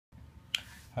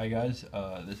Hi guys,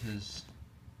 this is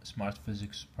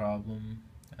Smartphysics problem,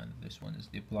 and this one is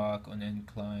the block on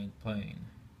inclined plane.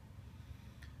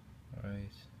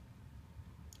 Alright,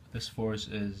 this force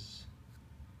is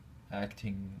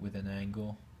acting with an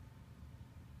angle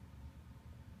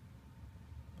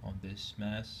on this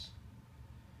mass,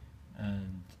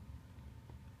 and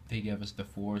they give us the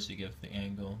force, they give us the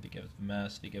angle, they give us the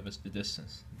mass, they give us the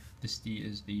distance. This d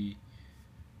is the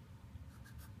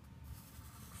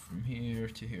from here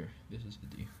to here. This is the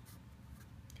d.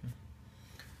 Okay.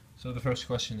 So the first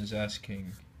question is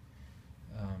asking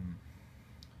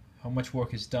how much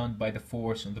work is done by the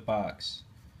force on the box.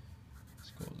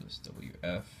 Let's call this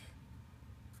WF.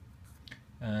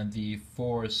 And the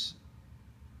force,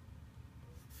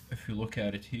 if you look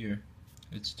at it here,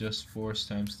 it's just force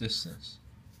times distance.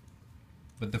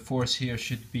 But the force here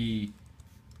should be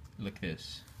like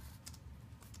this.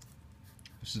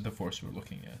 This is the force we're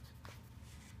looking at.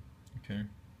 Okay.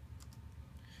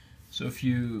 So if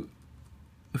you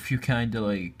kind of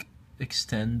like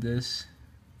extend this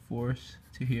force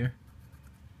to here,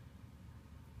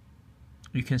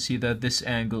 you can see that this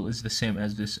angle is the same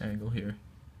as this angle here.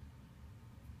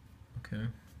 Okay.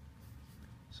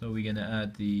 So we're gonna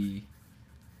add the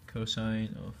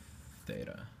cosine of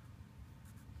theta.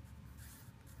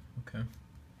 Okay.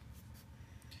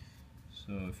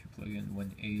 So if you plug in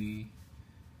 180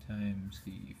 times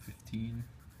the 15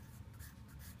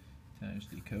 times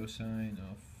the cosine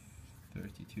of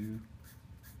 32,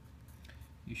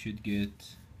 you should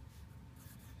get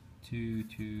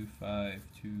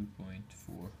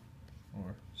 2252.4,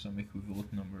 or some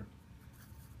equivalent number,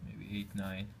 maybe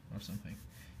 89 or something.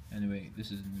 Anyway, this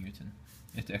is Newton.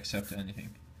 It accepts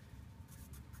anything.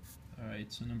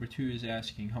 Alright, so number 2 is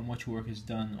asking how much work is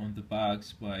done on the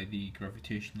box by the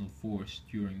gravitational force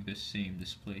during this same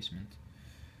displacement.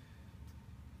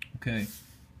 Okay,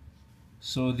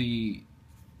 so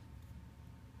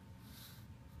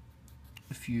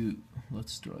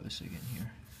let's draw this again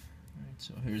here. Alright,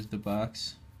 so here's the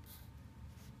box,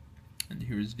 and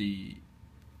here's the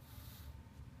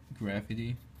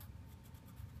gravity.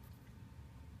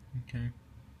 Okay.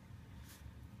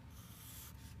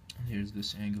 And here's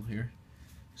this angle here.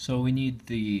 So we need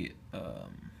the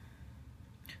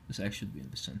this actually should be in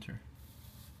the center.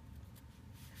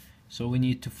 So we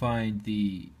need to find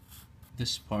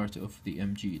this part of the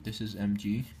mg. This is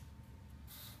mg.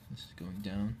 This is going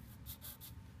down.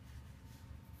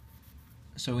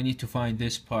 So we need to find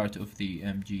this part of the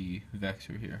mg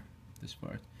vector here, this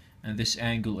part, and this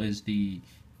angle is the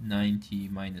 90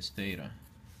 minus theta.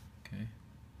 Okay.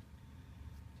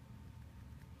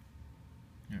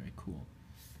 Alright, cool.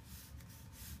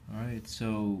 Alright,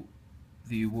 so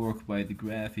the work by the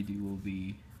gravity will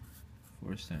be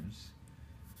force times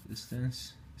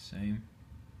distance, same.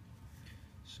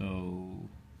 So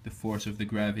the force of the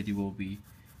gravity will be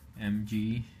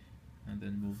mg, and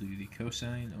then we'll do the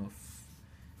cosine of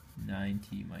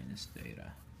 90 minus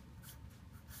theta,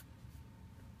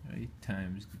 right,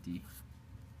 times the d.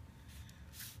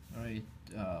 Alright,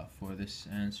 for this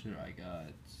answer I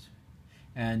got,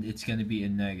 and it's going to be a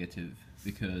negative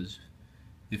because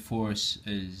the force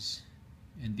is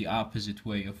in the opposite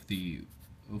way of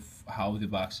how the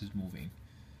box is moving.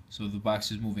 So the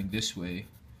box is moving this way,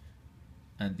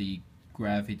 and the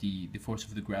force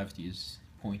of the gravity is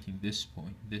pointing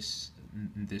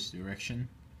in this direction.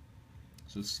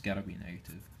 So it's gotta be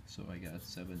negative. So I got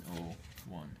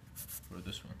 701 for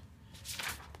this one.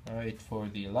 Alright, for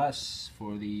the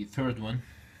third one,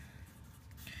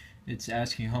 it's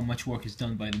asking how much work is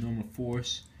done by the normal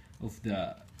force of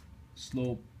the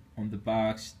slope on the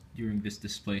box during this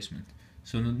displacement.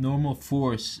 So the normal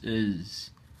force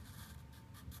is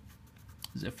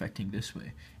affecting this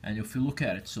way, and if you look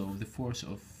at it, so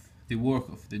the work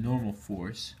of the normal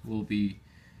force will be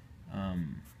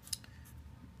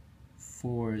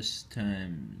force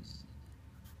times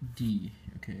d.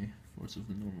 Okay, force of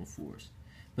the normal force,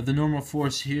 but the normal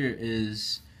force here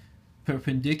is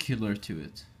perpendicular to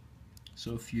it.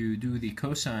 So if you do the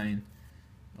cosine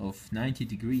of 90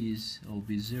 degrees, it will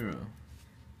be 0.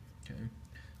 Okay,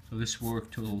 so this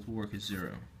total work is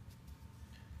 0.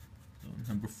 So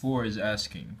number 4 is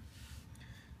asking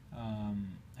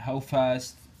how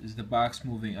fast is the box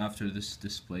moving after this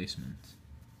displacement.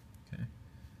 Okay.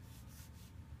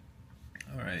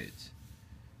 Alright,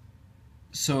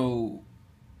 so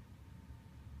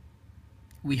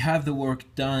we have the work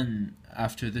done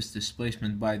after this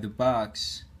displacement by the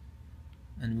box,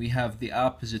 and we have the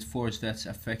opposite force that's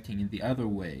affecting in the other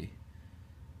way.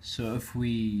 So if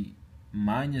we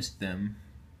minus them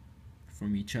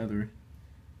from each other,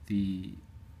 the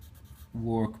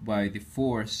work by the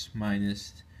force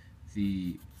minus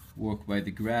the work by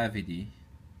the gravity,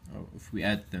 or if we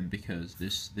add them, because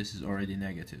this is already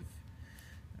negative,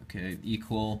 okay,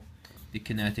 equal the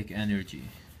kinetic energy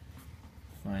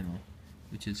final,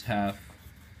 which is half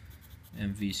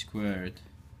mv squared,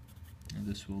 and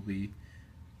this will be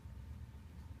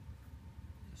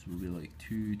like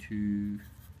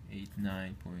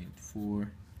 2289.4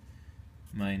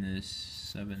 minus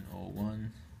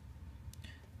 701,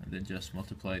 and then just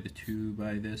multiply the 2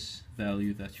 by this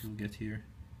value that you'll get here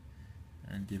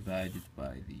and divide it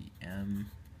by the m,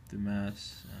 the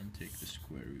mass, and take the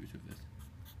square root of it.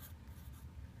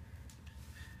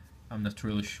 I'm not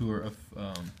really sure of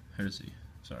Herzi.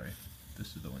 Sorry,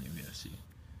 this is the one you're gonna see.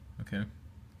 Okay,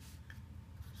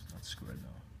 it's not squared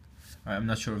now. Alright, I'm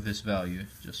not sure of this value.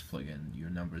 Just plug in your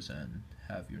numbers and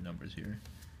have your numbers here,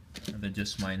 and then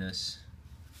just minus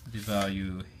the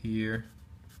value here,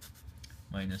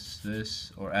 minus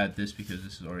this, or add this because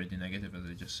this is already negative as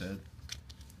I just said,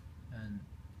 and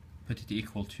put it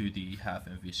equal to the half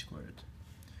mv squared.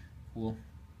 Cool.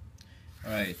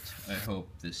 Alright, I hope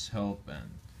this helped,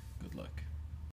 and good luck.